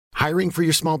Hiring for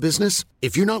your small business?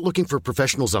 If you're not looking for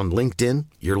professionals on LinkedIn,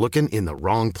 you're looking in the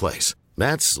wrong place.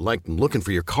 That's like looking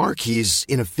for your car keys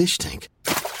in a fish tank.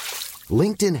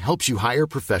 LinkedIn helps you hire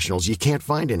professionals you can't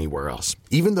find anywhere else,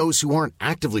 even those who aren't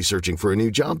actively searching for a new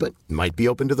job but might be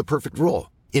open to the perfect role.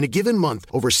 In a given month,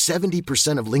 over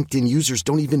 70% of LinkedIn users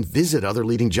don't even visit other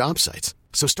leading job sites.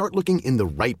 So start looking in the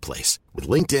right place. With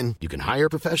LinkedIn, you can hire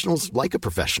professionals like a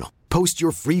professional. Post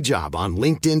your free job on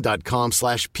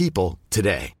linkedin.com/people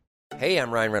today. Hey,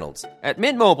 I'm Ryan Reynolds. At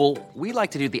Mint Mobile, we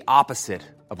like to do the opposite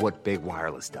of what Big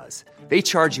Wireless does. They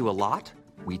charge you a lot,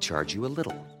 we charge you a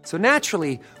little. So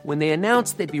naturally, when they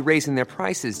announced they'd be raising their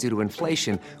prices due to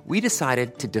inflation, we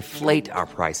decided to deflate our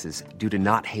prices due to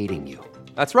not hating you.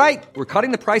 That's right. We're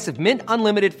cutting the price of Mint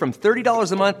Unlimited from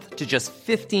 $30 a month to just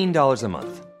 $15 a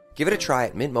month. Give it a try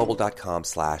at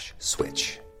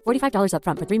mintmobile.com/switch. $45 up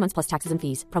front for 3 months plus taxes and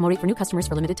fees. Promo rate for new customers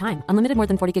for limited time. Unlimited more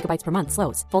than 40 gigabytes per month.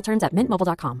 Slows full terms at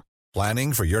mintmobile.com.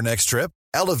 Planning for your next trip?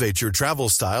 Elevate your travel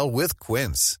style with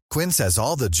Quince. Quince has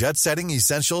all the jet-setting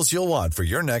essentials you'll want for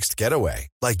your next getaway,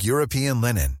 like European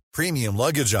linen, premium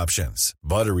luggage options,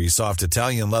 buttery soft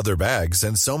Italian leather bags,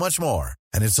 and so much more.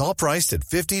 And it's all priced at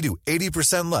 50 to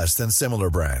 80% less than similar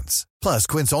brands. Plus,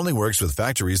 Quince only works with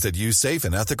factories that use safe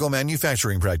and ethical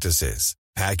manufacturing practices.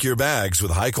 Pack your bags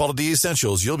with high-quality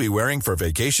essentials you'll be wearing for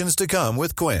vacations to come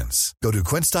with Quince. Go to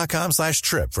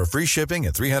quince.com/trip for free shipping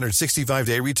and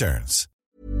 365-day returns.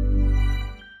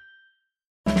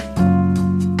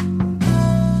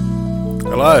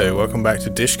 Hello, welcome back to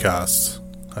Dishcast.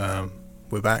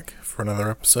 We're back for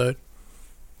another episode.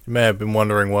 You may have been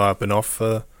wondering why I've been off for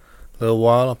a little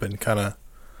while. I've been kind of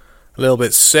a little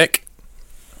bit sick.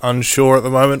 Unsure at the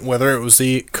moment whether it was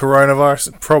the coronavirus.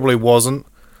 It probably wasn't.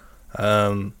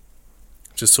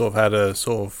 Just sort of had a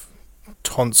sort of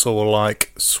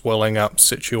tonsil-like swelling up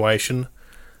situation.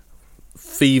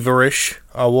 Feverish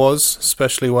I was,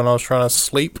 especially when I was trying to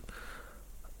sleep.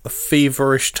 A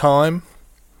feverish time.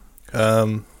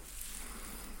 But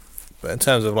in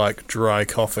terms of like dry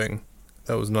coughing,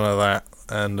 there was none of that.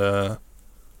 And I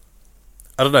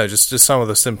don't know, just some of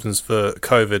the symptoms for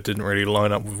COVID didn't really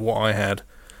line up with what I had.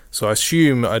 So I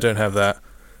assume I don't have that.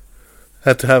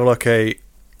 Had to have like a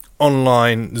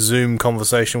online Zoom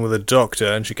conversation with a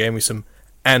doctor, and she gave me some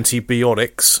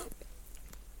antibiotics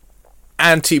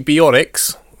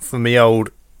for me old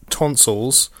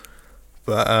tonsils.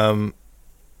 But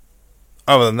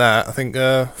other than that, I think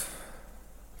I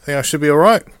should be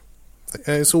alright.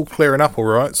 It's all clearing up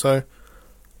alright, so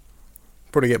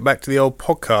probably get back to the old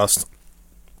podcast.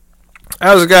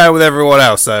 How's it going with everyone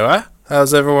else though, huh?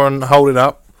 How's everyone holding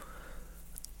up?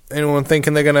 Anyone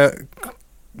thinking they're gonna,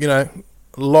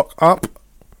 lock up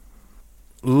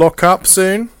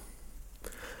soon?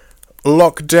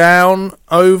 Lockdown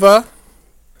over?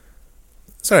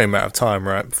 It's only a matter of time,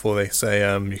 right, before they say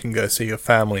you can go see your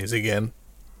families again.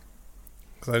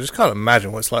 Because I just can't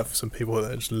imagine what it's like for some people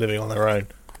that are just living on their own.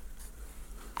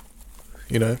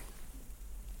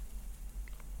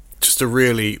 Just a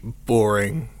really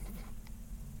boring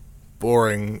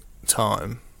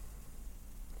time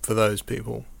for those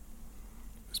people.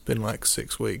 It's been like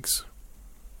 6 weeks.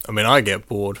 I mean, I get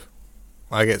bored.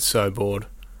 I get so bored.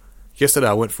 Yesterday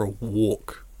I went for a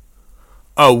walk.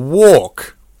 A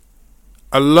walk!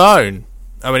 Alone!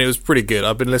 I mean, it was pretty good.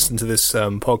 I've been listening to this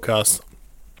podcast.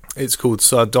 It's called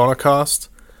Sardonicast,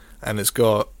 and it's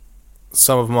got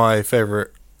some of my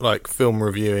favourite film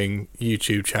reviewing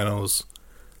YouTube channels.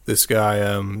 This guy,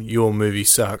 Your Movie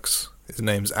Sucks, his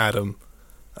name's Adam,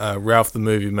 Ralph the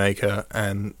Movie Maker,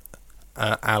 and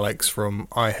Alex from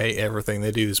I Hate Everything.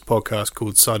 They do this podcast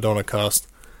called Sardonicast,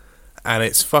 and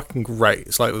it's fucking great.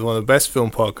 It's like one of the best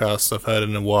film podcasts I've heard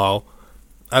in a while.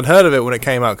 I'd heard of it when it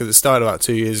came out because it started about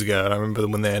 2 years ago, and I remember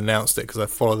when they announced it because I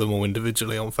follow them all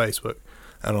individually on Facebook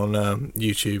and on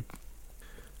YouTube.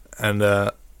 And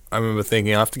I remember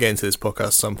thinking I have to get into this podcast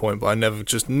at some point, but it never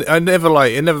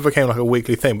became like a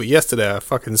weekly thing. But yesterday I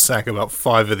fucking sank about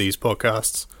 5 of these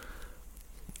podcasts.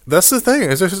 That's the thing.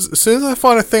 As soon as I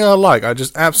find a thing I like, I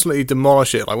just absolutely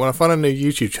demolish it. Like when I find a new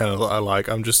YouTube channel that I like,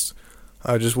 I will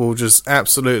just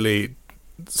absolutely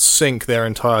sink their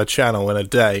entire channel in a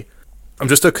day. I'm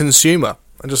just a consumer.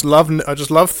 I just love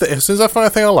as soon as I find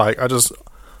a thing I like,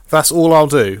 that's all I'll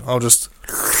do. I'll just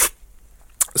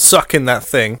suck in that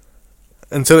thing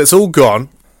until it's all gone.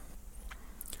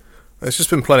 There's just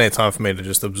been plenty of time for me to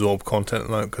just absorb content at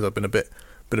the moment because I've been a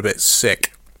bit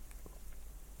sick.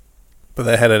 But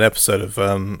they had an episode of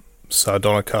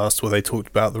Sardonicast where they talked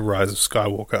about the rise of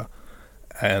Skywalker,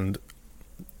 and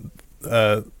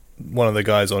one of the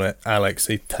guys on it, Alex,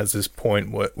 he has this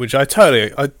point which I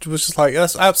was just like,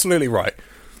 that's absolutely right.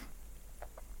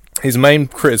 his main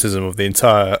criticism of the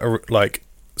entire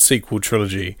sequel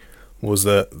trilogy was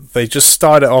that they just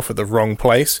started off at the wrong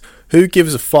place. Who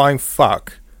gives a flying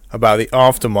fuck about the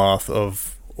aftermath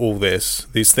of all this?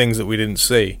 These things that we didn't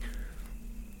see.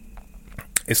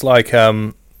 It's like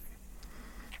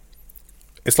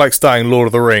starting Lord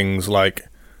of the Rings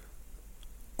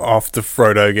after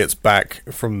Frodo gets back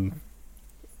from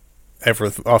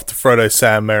everything. After Frodo,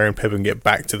 Sam, Merry, and Pippin get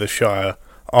back to the Shire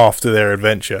after their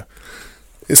adventure.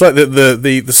 It's like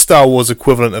the Star Wars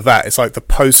equivalent of that. It's like the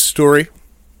post story.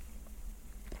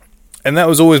 And that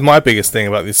was always my biggest thing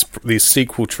about this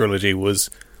sequel trilogy was,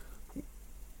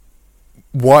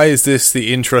 why is this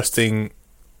the interesting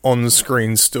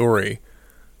on-screen story?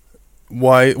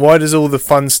 Why does all the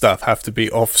fun stuff have to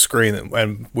be off-screen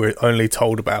and we're only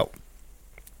told about?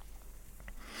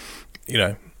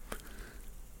 I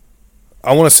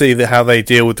want to see how they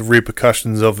deal with the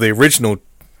repercussions of the original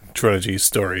trilogy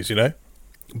stories,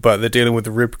 But they're dealing with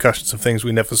the repercussions of things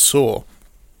we never saw.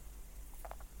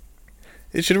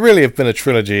 It should really have been a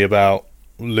trilogy about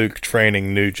Luke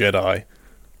training new Jedi,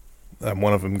 and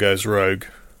one of them goes rogue.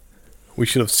 We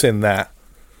should have seen that.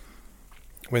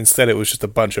 But instead it was just a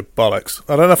bunch of bollocks.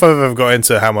 I don't know if I've ever got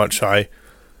into how much I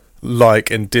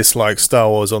like and dislike Star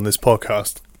Wars on this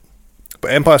podcast.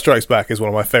 But Empire Strikes Back is one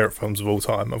of my favourite films of all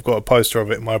time. I've got a poster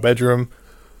of it in my bedroom.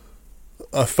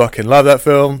 I fucking love that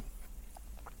film.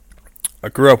 I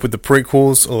grew up with the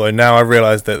prequels, although now I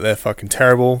realise that they're fucking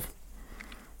terrible.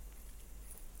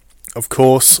 Of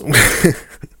course.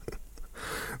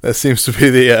 That seems to be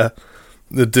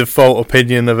the default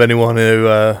opinion of anyone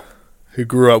who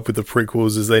grew up with the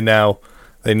prequels, is they now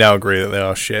agree that they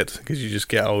are shit, because you just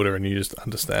get older and you just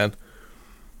understand.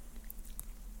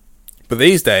 But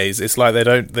these days, it's like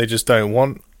they just don't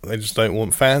want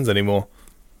fans anymore.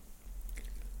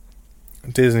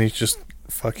 Disney's just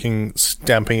fucking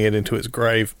stamping it into its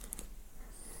grave.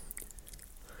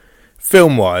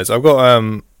 Film wise, I've got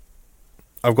a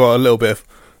little bit of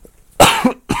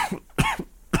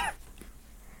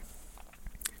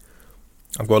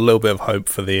I've got a little bit of hope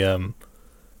for the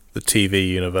TV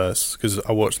universe, because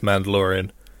I watched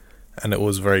Mandalorian and it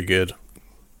was very good.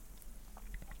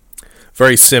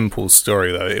 Very simple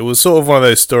story though. It was sort of one of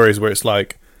those stories where it's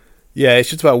like, yeah, it's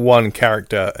just about one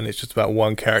character, and it's just about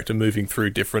one character moving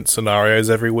through different scenarios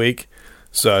every week.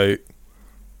 So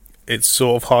it's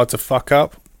sort of hard to fuck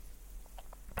up,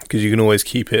 because you can always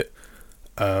keep it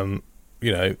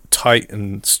tight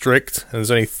and strict, and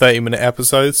there's only 30-minute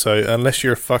episodes, so unless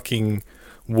you're a fucking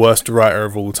worst writer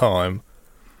of all time,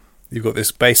 you've got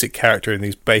this basic character in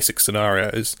these basic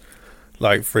scenarios.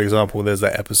 Like, for example, there's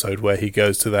that episode where he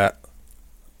goes to that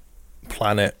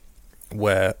planet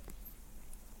where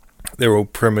they're all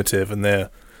primitive, and they've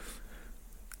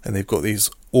got these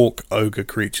orc ogre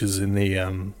creatures in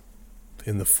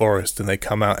the forest, and they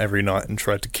come out every night and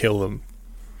try to kill them.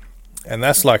 And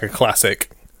that's like a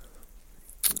classic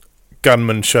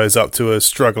gunman shows up to a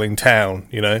struggling town,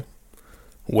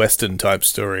 Western type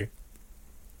story.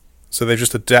 So they've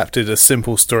just adapted a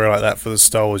simple story like that for the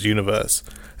Star Wars universe.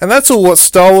 And that's all what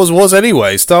Star Wars was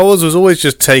anyway. Star Wars was always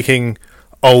just taking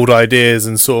old ideas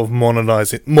and sort of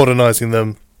modernizing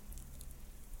them.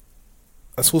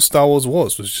 That's all Star Wars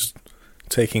was just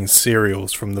taking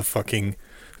serials from the fucking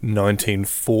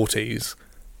 1940s.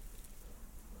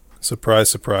 Surprise,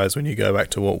 surprise, when you go back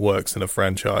to what works in a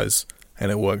franchise and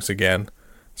it works again.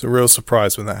 It's a real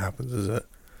surprise when that happens, is it?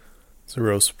 It's a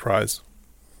real surprise.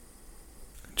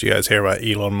 Did you guys hear about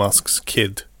Elon Musk's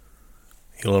kid?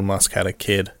 Elon Musk had a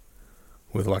kid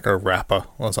with like a rapper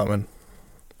or something.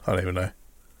 I don't even know.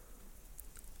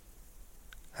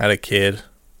 Had a kid,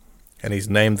 and he's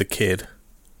named the kid.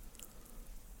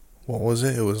 What was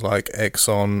it? It was like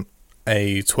Exxon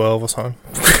A12 or something.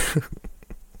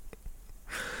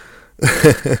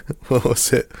 What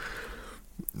was it?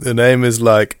 The name is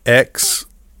like X,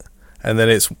 and then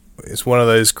it's one of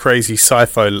those crazy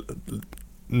sci-fi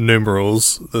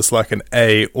numerals that's like an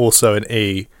A, also an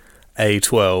E,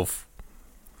 A12.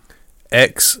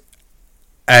 X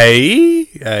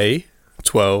A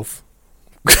 12.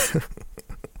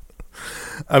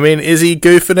 I mean, is he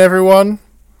goofing everyone?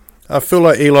 I feel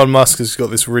like Elon Musk has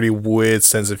got this really weird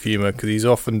sense of humour, because he's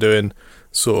often doing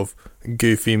sort of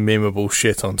goofy, memeable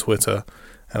shit on Twitter,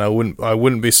 and I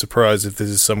wouldn't be surprised if this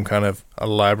is some kind of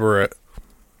elaborate,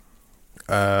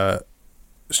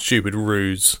 stupid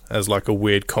ruse as like a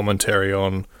weird commentary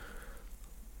on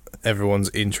everyone's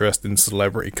interest in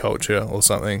celebrity culture or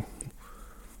something.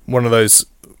 One of those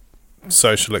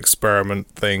social experiment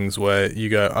things where you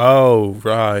go, oh,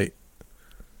 right.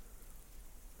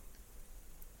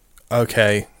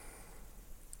 Okay.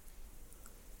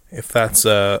 If that's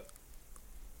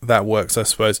that works, I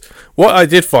suppose. What I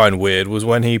did find weird was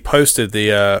when he posted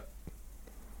the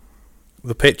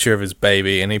picture of his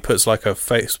baby, and he puts like a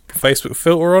Facebook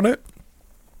filter on it,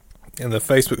 and the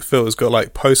Facebook filter's got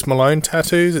like Post Malone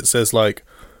tattoos. It says like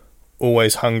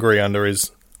 "always hungry" under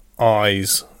his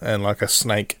eyes, and like a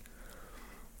snake.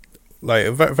 Like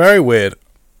very weird.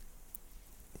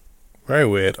 Very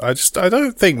weird. I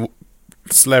don't think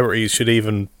celebrities should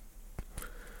even.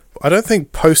 I don't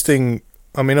think posting.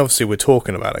 I mean, obviously we're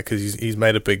talking about it because he's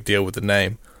made a big deal with the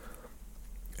name,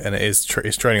 and it is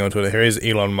it's trending on Twitter. Here is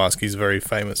Elon Musk. He's very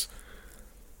famous.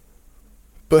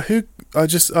 But I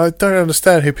don't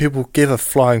understand who people give a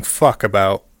flying fuck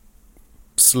about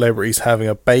celebrities having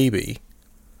a baby.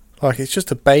 Like, it's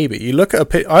just a baby. I look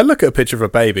at a picture of a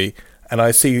baby, and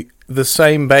I see the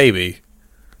same baby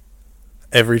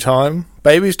every time.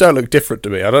 Babies don't look different to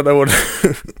me. I don't know what.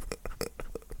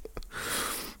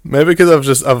 Maybe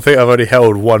because I think I've only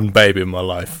held one baby in my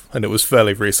life, and it was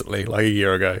fairly recently, like a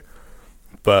year ago.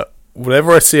 But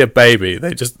whenever I see a baby,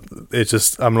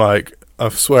 I'm like, I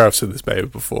swear I've seen this baby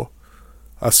before.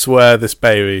 I swear this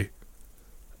baby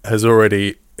has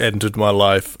already entered my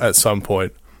life at some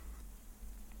point.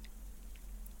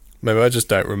 Maybe I just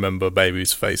don't remember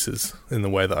babies' faces in the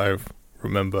way that I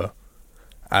remember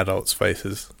adults'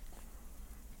 faces.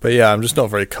 But yeah, I'm just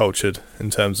not very cultured in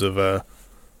terms of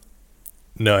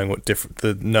knowing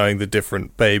the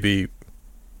different baby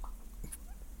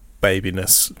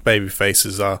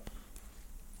faces are.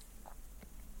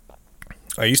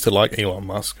 I used to like Elon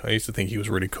Musk. I used to think he was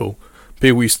really cool.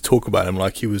 People used to talk about him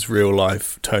like he was real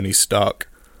life Tony Stark.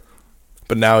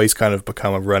 But now he's kind of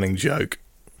become a running joke.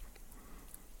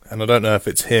 And I don't know if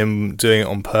it's him doing it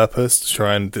on purpose to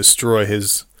try and destroy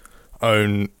his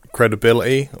own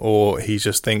credibility, or he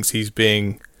just thinks he's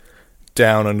being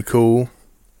down and cool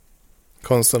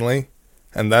constantly,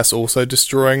 and that's also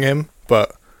destroying him.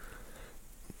 But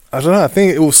I don't know, I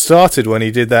think it all started when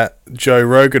he did that Joe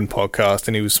Rogan podcast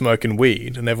and he was smoking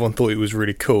weed and everyone thought he was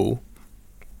really cool.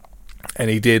 And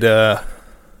he did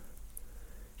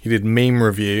meme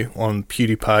review on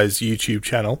PewDiePie's YouTube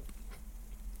channel.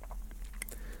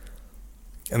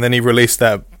 And then he released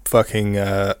that fucking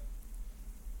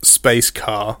space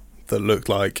car that looked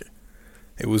like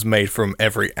it was made from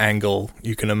every angle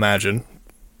you can imagine.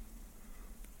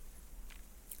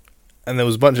 And there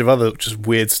was a bunch of other just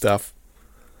weird stuff.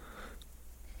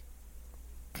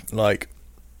 Like,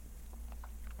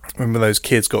 remember those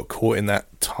kids got caught in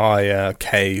that Thai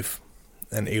cave,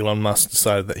 and Elon Musk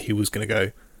decided that he was going to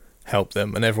go help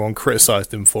them, and everyone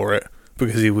criticised him for it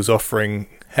because he was offering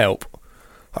help.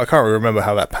 I can't really remember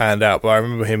how that panned out, but I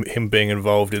remember him being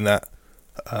involved in that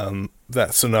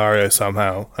scenario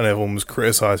somehow, and everyone was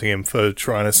criticising him for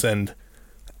trying to send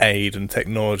aid and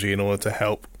technology in order to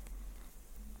help.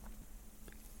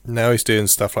 Now he's doing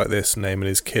stuff like this, naming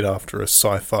his kid after a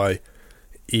sci-fi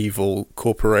evil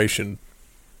corporation,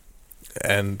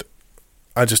 and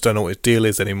I just don't know what his deal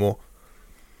is anymore.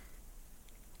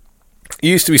 He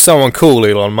used to be someone cool,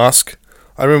 Elon Musk.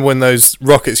 I remember when those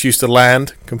rockets used to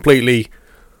land completely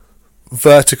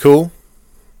vertical,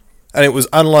 and it was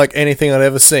unlike anything I'd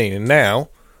ever seen. And now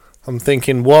I'm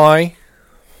thinking, why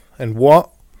and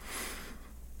what?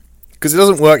 Because it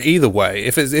doesn't work either way.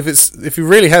 If he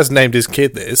really has named his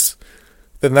kid this,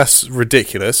 then that's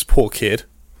ridiculous. Poor kid.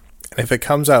 And if it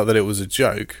comes out that it was a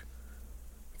joke,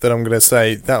 then I'm going to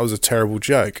say that was a terrible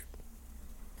joke.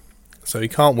 So he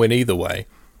can't win either way.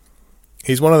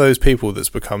 He's one of those people that's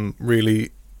become really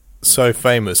so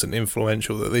famous and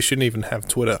influential that they shouldn't even have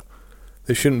Twitter.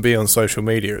 They shouldn't be on social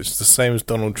media. It's the same as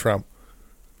Donald Trump.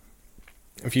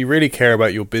 If you really care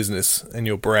about your business and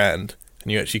your brand,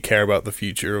 and you actually care about the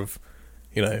future of,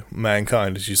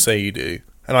 mankind as you say you do,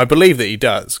 and I believe that he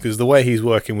does, because the way he's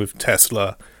working with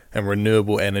Tesla and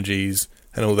renewable energies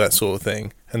and all that sort of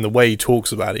thing, and the way he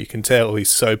talks about it, you can tell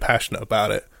he's so passionate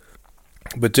about it.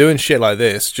 But doing shit like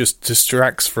this just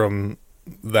distracts from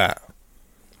that.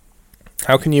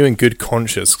 How can you in good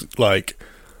conscience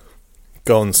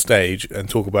go on stage and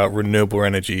talk about renewable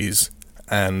energies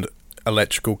and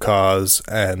electrical cars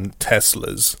and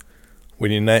Teslas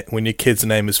when your kid's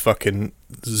name is fucking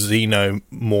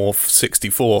Xenomorph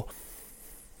 64?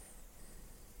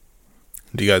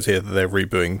 Do you guys hear that they're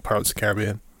rebooting Pirates of the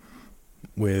Caribbean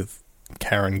with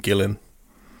Karen Gillan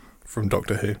from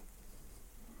Doctor Who?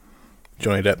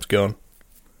 Johnny Depp's gone.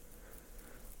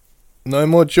 No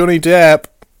more Johnny Depp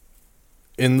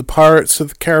in the Pirates of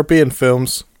the Caribbean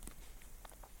films.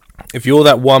 If you're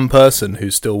that one person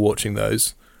who's still watching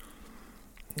those,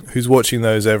 who's watching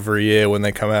those every year when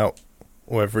they come out,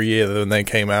 or every year when they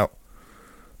came out,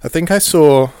 I think I've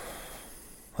seen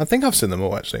them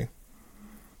all, actually.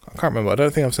 I can't remember. I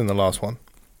don't think I've seen the last one.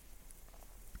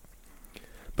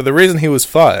 But the reason he was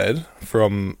fired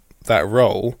from that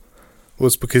role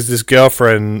was because this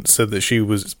girlfriend said that she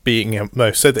was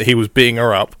said that he was beating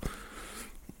her up.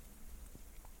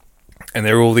 And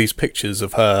there were all these pictures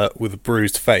of her with a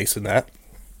bruised face and that.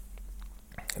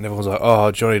 And everyone's like,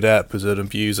 oh, Johnny Depp is an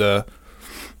abuser.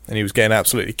 And he was getting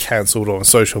absolutely cancelled on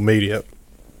social media.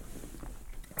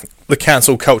 The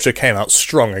cancel culture came out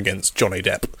strong against Johnny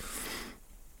Depp.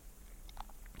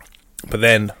 But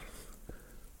then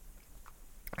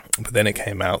it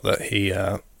came out that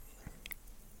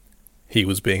he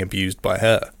was being abused by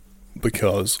her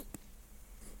because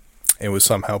it was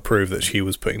somehow proved that she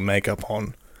was putting makeup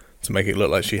on to make it look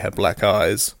like she had black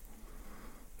eyes,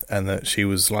 and that she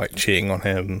was like cheating on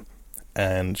him,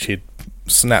 and she'd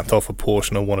snapped off a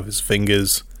portion of one of his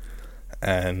fingers,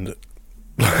 and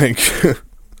like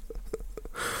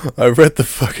I read the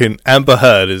fucking Amber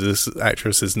Heard is this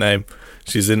actress's name.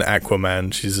 She's in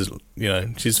Aquaman.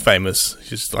 She's famous.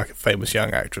 She's like a famous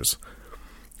young actress.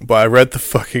 But I read the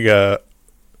fucking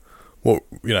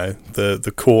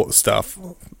the court stuff,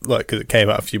 like, 'cause it came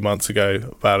out a few months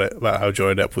ago about how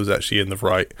Johnny Depp was actually in the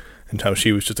right and how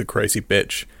she was just a crazy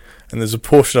bitch. And there's a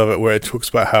portion of it where it talks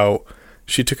about how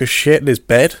she took a shit in his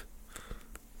bed.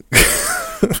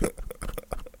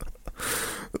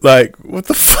 Like, what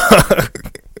the fuck?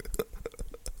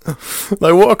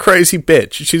 Like, what a crazy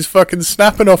bitch. She's fucking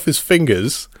snapping off his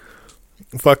fingers,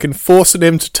 fucking forcing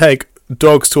him to take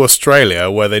dogs to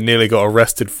Australia where they nearly got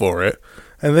arrested for it,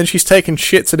 and then she's taking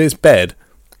shits in his bed,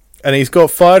 and he's got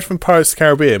fired from Pirates of the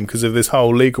Caribbean because of this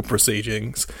whole legal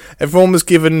proceedings. Everyone was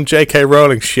giving J.K.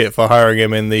 Rowling shit for hiring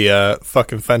him in the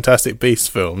fucking Fantastic Beasts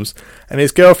films, and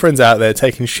his girlfriend's out there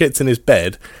taking shits in his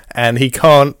bed, and he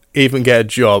can't even get a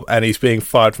job, and he's being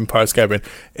fired from Pirates of the Caribbean.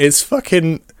 It's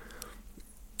fucking...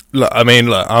 Look,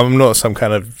 I'm not some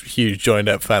kind of huge Johnny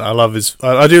Depp fan. I love his...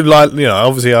 I do like...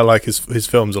 obviously I like his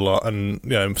films a lot, and,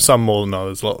 some more than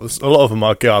others. A lot of them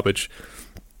are garbage.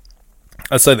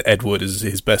 I'd say that Ed Wood is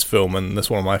his best film, and that's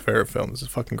one of my favourite films.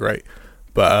 It's fucking great.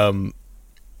 But,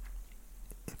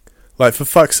 for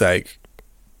fuck's sake,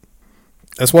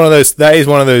 that is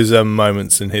one of those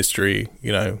moments in history,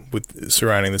 with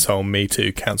surrounding this whole Me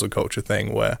Too cancel culture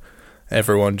thing, where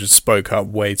everyone just spoke up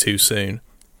way too soon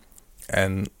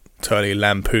and totally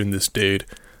lampooned this dude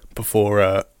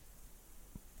before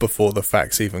the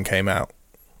facts even came out.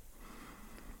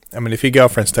 I mean, if your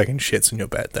girlfriend's taking shits in your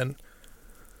bed, then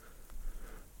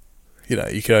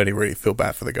you can only really feel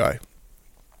bad for the guy.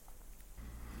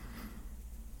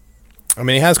 I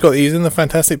mean, he's in the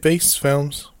Fantastic Beasts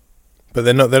films, but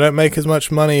they don't make as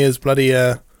much money as bloody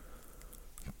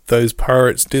those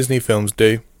Pirates Disney films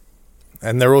do,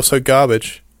 and they're also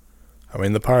garbage. I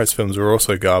mean, the Pirates films were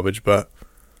also garbage, but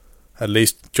at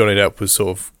least Johnny Depp was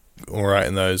sort of alright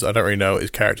in those. I don't really know what his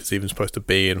character's even supposed to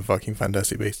be in fucking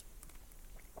Fantastic Beasts.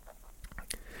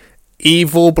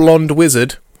 Evil blonde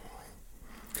wizard.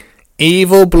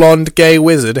 Evil blonde gay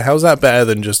wizard. How's that better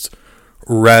than just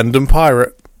random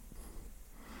pirate?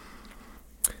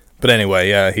 But anyway,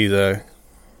 yeah,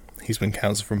 he's been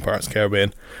cancelled from Pirates of the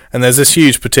Caribbean. And there's this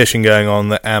huge petition going on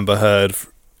that Amber Heard,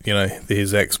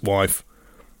 his ex-wife,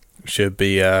 should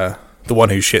be the one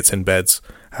who shits in beds.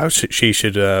 She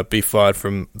should be fired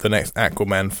from the next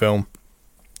Aquaman film.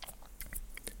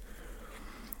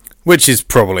 Which is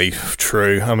probably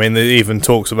true. I mean, it even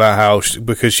talks about how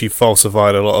because she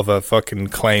falsified a lot of her fucking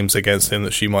claims against him,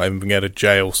 that she might even get out of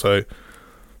jail, so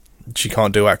she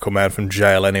can't do Aquaman from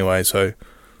jail anyway, so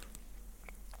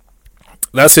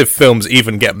that's if films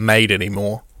even get made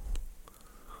anymore.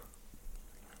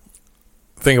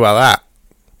 Think about that.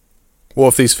 What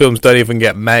if these films don't even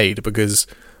get made because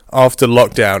after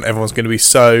lockdown everyone's going to be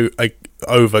so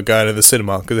over going to the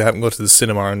cinema because they haven't gone to the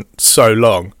cinema in so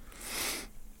long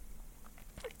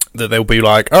that they'll be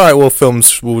like, alright, well,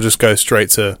 films will just go straight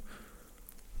to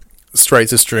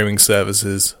streaming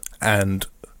services, and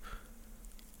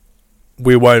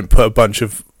we won't put a bunch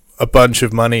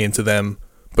of money into them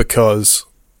because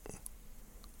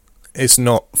it's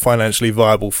not financially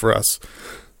viable for us.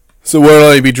 So we'll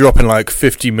only be dropping like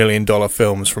 $50 million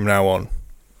films from now on.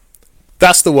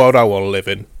 That's the world I want to live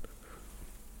in.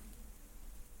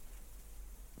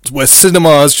 Where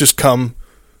cinemas just come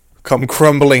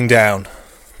crumbling down.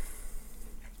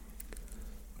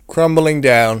 Crumbling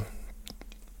down.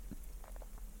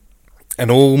 And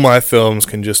all my films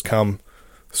can just come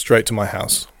straight to my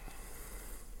house.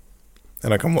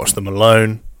 And I can watch them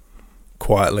alone,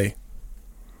 quietly.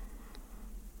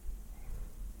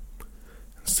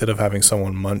 Instead of having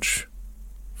someone munch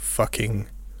fucking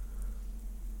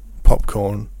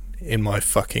popcorn in my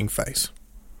fucking face.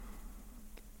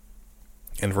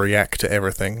 and react to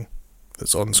everything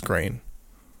that's on screen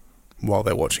while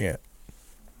they're watching it.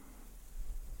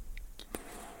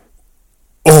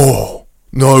 Oh,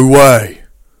 no way.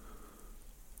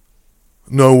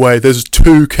 No way, there's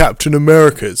 2 Captain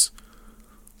Americas.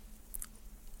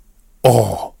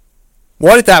 Oh.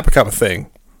 Why did that become a thing?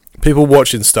 People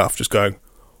watching stuff just going,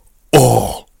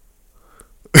 oh.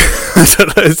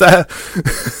 Is that...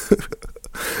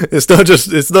 It's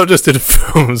not just in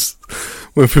films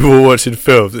when people are watching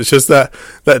films. It's just that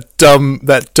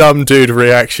dumb dude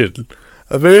reaction.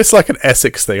 I mean, it's like an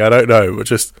Essex thing. I don't know, but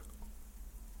just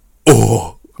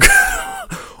oh,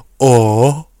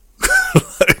 oh.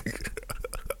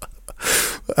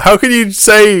 How can you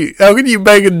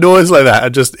make a noise like that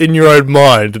and just in your own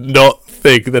mind not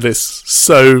think that it's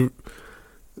so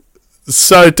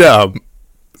dumb?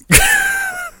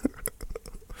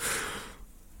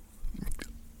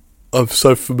 I'm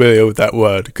so familiar with that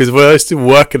word because when I used to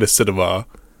work in a cinema,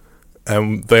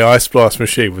 and the ice blast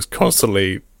machine was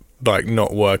constantly like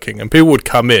not working, and people would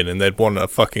come in and they'd want a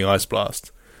fucking ice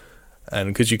blast,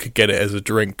 and because you could get it as a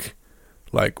drink,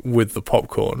 like with the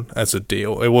popcorn as a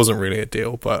deal. It wasn't really a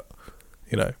deal, but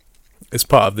you know, it's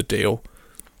part of the deal.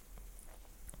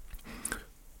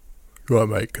 Right,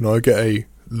 mate, can I get a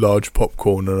large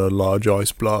popcorn and a large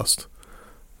ice blast?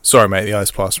 Sorry, mate, the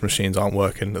ice blast machines aren't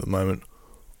working at the moment.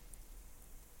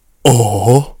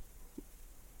 Oh.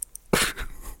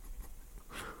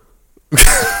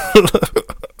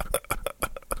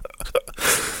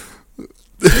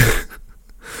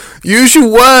 Use your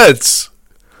words.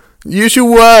 Use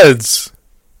your words.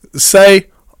 Say,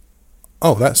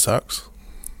 oh, that sucks.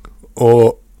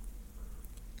 Or,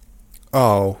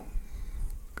 oh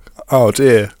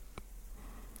dear.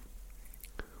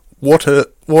 What a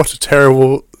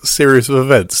terrible series of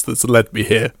events that's led me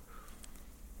here.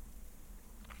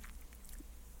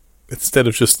 Instead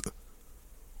of just,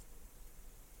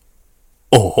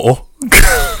 oh.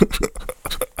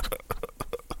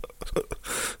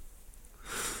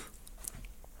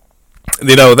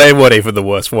 You know, they weren't even the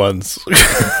worst ones.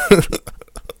 I've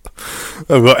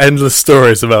got endless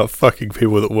stories about fucking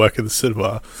people that work in the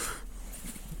cinema.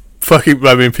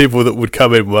 People that would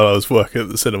come in while I was working at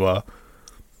the cinema.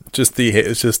 It's just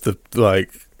the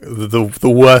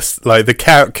worst. Like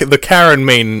the Karen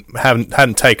meme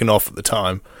hadn't taken off at the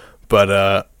time.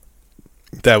 But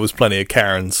there was plenty of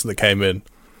Karens that came in.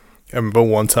 I remember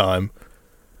one time,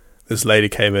 this lady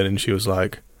came in and she was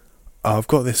like, oh, I've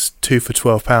got this 2 for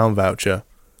 £12 voucher.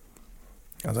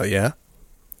 I was like, yeah?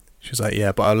 She was like,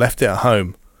 yeah, but I left it at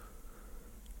home.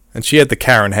 And she had the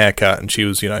Karen haircut and she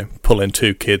was, pulling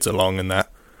 2 kids along and that.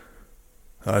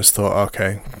 I just thought,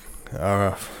 okay.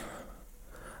 I'm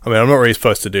not really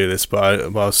supposed to do this, but I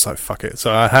was like, fuck it.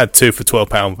 So I had 2 for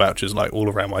 £12 vouchers like all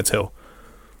around my till.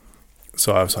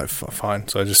 So I was like, fine.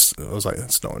 So I was like,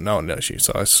 that's not an issue.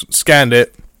 So I scanned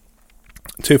it,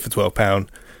 2 for £12.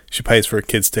 She pays for a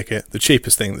kid's ticket, the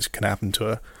cheapest thing that can happen to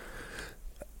her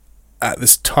at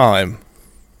this time.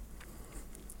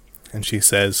 And she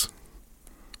says,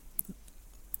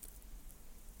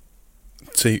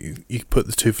 so you put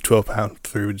the 2 for £12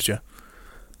 through, did you? I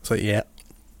was like, yeah.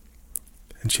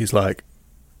 And she's like,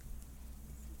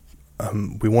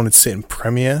 we wanted to sit in the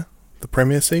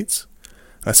Premier seats.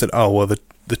 I said, oh, well, the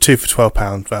 2 for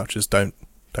 £12 vouchers don't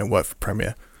work for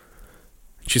Premier.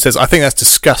 She says, I think that's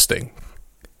disgusting.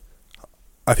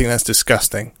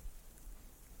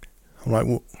 I'm like,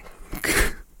 well,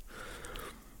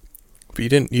 but you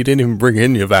didn't even bring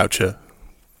in your voucher.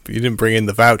 But you didn't bring in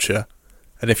the voucher.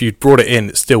 And if you'd brought it in,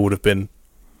 it still would have been.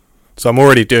 So I'm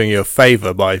already doing you a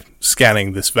favour by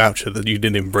scanning this voucher that you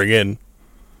didn't even bring in.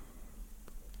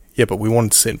 Yeah, but we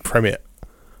wanted to sit in Premier.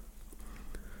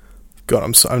 God,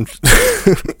 I'm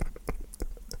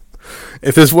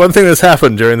if there's one thing that's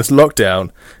happened during this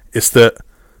lockdown, it's that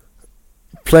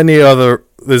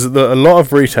there's a lot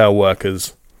of retail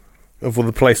workers of all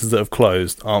the places that have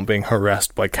closed aren't being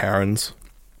harassed by Karens.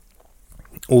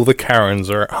 All the Karens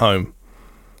are at home.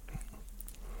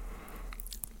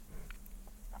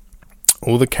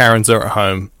 All the Karens are at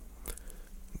home,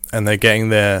 and they're getting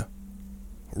their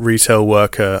retail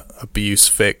worker abuse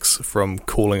fix from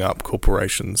calling up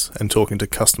corporations and talking to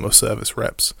customer service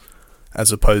reps,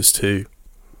 as opposed to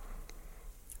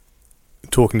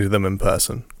talking to them in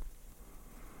person.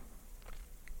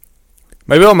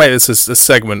 Maybe I'll make this a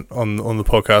segment on the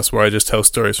podcast where I just tell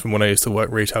stories from when I used to work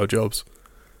retail jobs,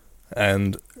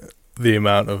 and the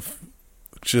amount of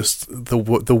just the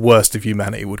worst of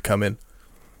humanity would come in.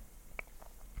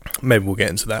 Maybe we'll get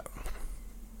into that.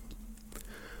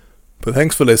 But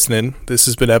thanks for listening. This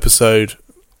has been episode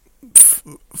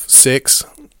 6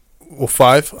 or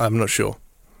 5. I'm not sure.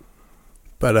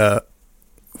 But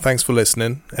thanks for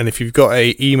listening. And if you've got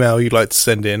a email you'd like to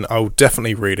send in, I will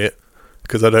definitely read it,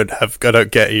 because I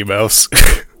don't get emails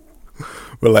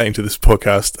relating to this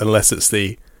podcast unless it's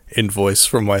the invoice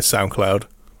from my SoundCloud.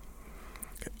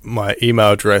 My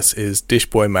email address is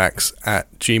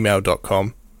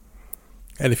dishboymax@gmail.com.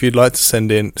 And if you'd like to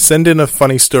send in a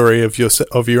funny story of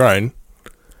your own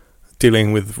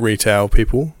dealing with retail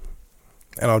people,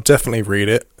 and I'll definitely read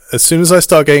it. As soon as I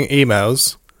start getting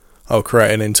emails, I'll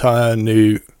create an entire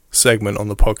new segment on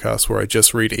the podcast where I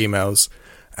just read emails.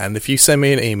 And if you send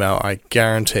me an email, I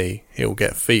guarantee it will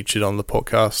get featured on the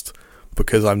podcast,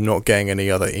 because I'm not getting any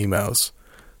other emails.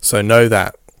 So know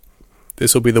that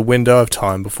this will be the window of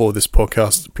time before this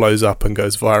podcast blows up and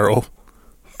goes viral,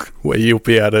 where you'll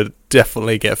be able to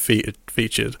definitely get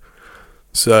featured.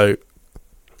 So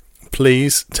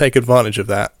please take advantage of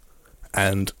that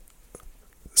and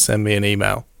send me an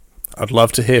email. I'd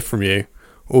love to hear from you,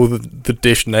 all the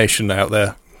Dish Nation out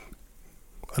there.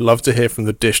 I'd love to hear from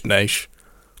the Dish Nation.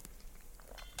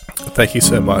 Thank you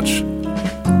so much.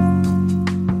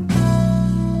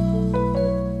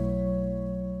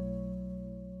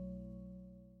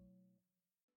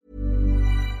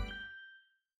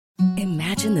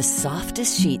 Imagine the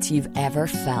softest sheets you've ever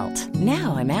felt.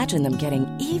 Now imagine them getting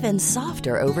even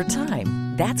softer over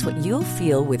time. That's what you'll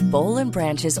feel with Boll &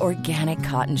 Branch's organic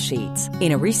cotton sheets.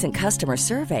 In a recent customer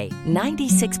survey,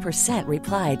 96%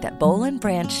 replied that Boll &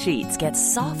 Branch sheets get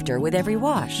softer with every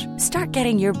wash. Start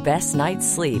getting your best night's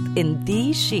sleep in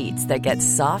these sheets that get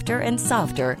softer and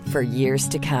softer for years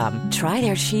to come. Try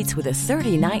their sheets with a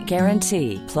 30-night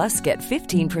guarantee. Plus, get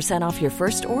 15% off your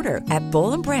first order at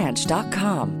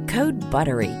bollandbranch.com. Code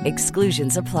BUTTERY.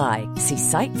 Exclusions apply. See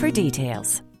site for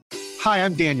details. Hi,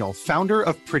 I'm Daniel, founder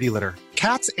of Pretty Litter.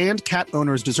 Cats and cat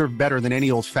owners deserve better than any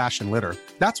old-fashioned litter.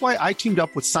 That's why I teamed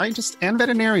up with scientists and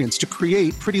veterinarians to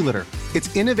create Pretty Litter.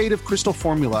 Its innovative crystal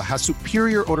formula has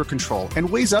superior odor control and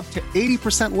weighs up to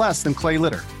 80% less than clay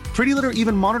litter. Pretty Litter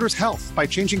even monitors health by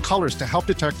changing colors to help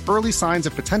detect early signs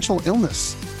of potential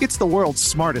illness. It's the world's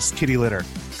smartest kitty litter.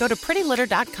 Go to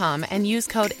prettylitter.com and use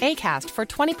code ACAST for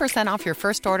 20% off your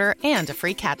first order and a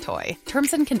free cat toy.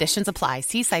 Terms and conditions apply.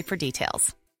 See site for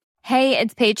details. Hey,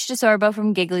 it's Paige DeSorbo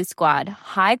from Giggly Squad.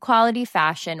 High quality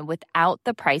fashion without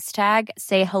the price tag.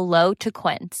 Say hello to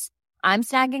Quince. I'm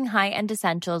snagging high-end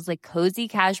essentials like cozy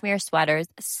cashmere sweaters,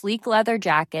 sleek leather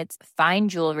jackets, fine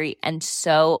jewelry, and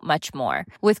so much more.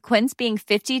 With Quince being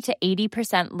 50 to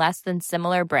 80% less than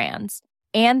similar brands.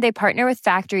 And they partner with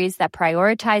factories that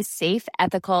prioritize safe,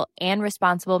 ethical, and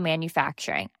responsible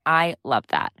manufacturing. I love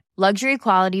that. Luxury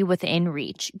quality within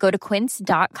reach. Go to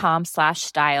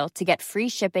quince.com/style to get free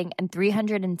shipping and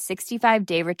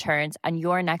 365-day returns on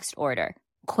your next order.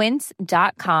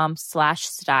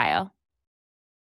 Quince.com/style.